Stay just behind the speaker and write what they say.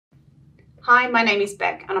Hi, my name is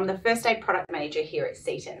Beck and I'm the First Aid Product Manager here at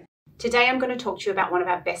Seaton. Today I'm going to talk to you about one of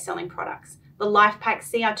our best-selling products, the Lifepak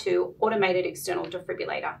CR2 Automated External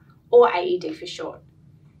Defibrillator, or AED for short.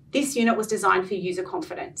 This unit was designed for user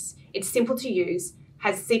confidence. It's simple to use,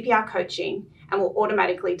 has CPR coaching, and will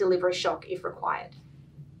automatically deliver a shock if required.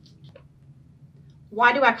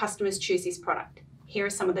 Why do our customers choose this product? Here are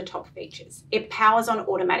some of the top features. It powers on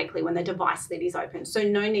automatically when the device lid is open, so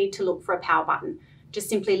no need to look for a power button. Just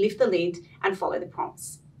simply lift the lid and follow the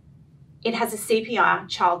prompts. It has a CPR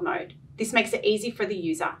child mode. This makes it easy for the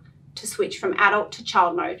user to switch from adult to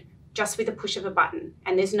child mode just with a push of a button,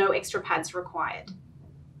 and there's no extra pads required.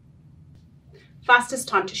 Fastest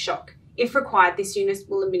time to shock. If required, this unit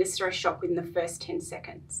will administer a shock within the first 10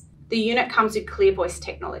 seconds. The unit comes with clear voice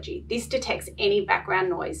technology. This detects any background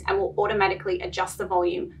noise and will automatically adjust the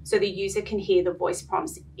volume so the user can hear the voice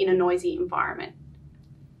prompts in a noisy environment.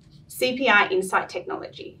 CPR Insight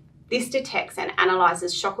technology. This detects and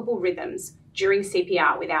analyzes shockable rhythms during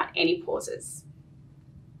CPR without any pauses.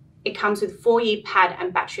 It comes with 4-year pad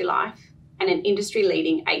and battery life and an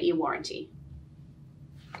industry-leading 8-year warranty.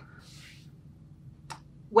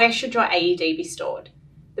 Where should your AED be stored?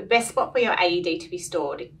 The best spot for your AED to be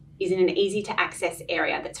stored is in an easy-to-access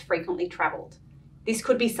area that's frequently travelled. This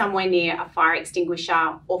could be somewhere near a fire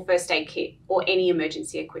extinguisher or first aid kit or any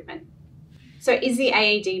emergency equipment. So is the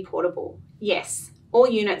AED portable? Yes, all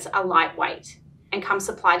units are lightweight and come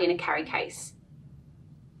supplied in a carry case.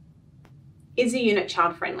 Is the unit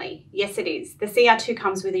child-friendly? Yes, it is. The CR2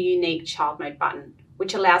 comes with a unique child mode button,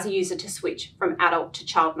 which allows a user to switch from adult to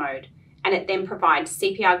child mode, and it then provides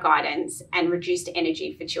CPR guidance and reduced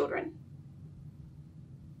energy for children.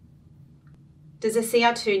 Does the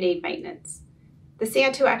CR2 need maintenance? The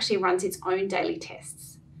CR2 actually runs its own daily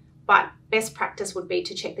tests, but best practice would be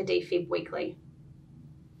to check the defib weekly.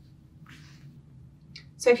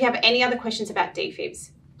 So if you have any other questions about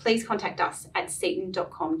defibs, please contact us at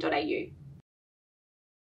seaton.com.au.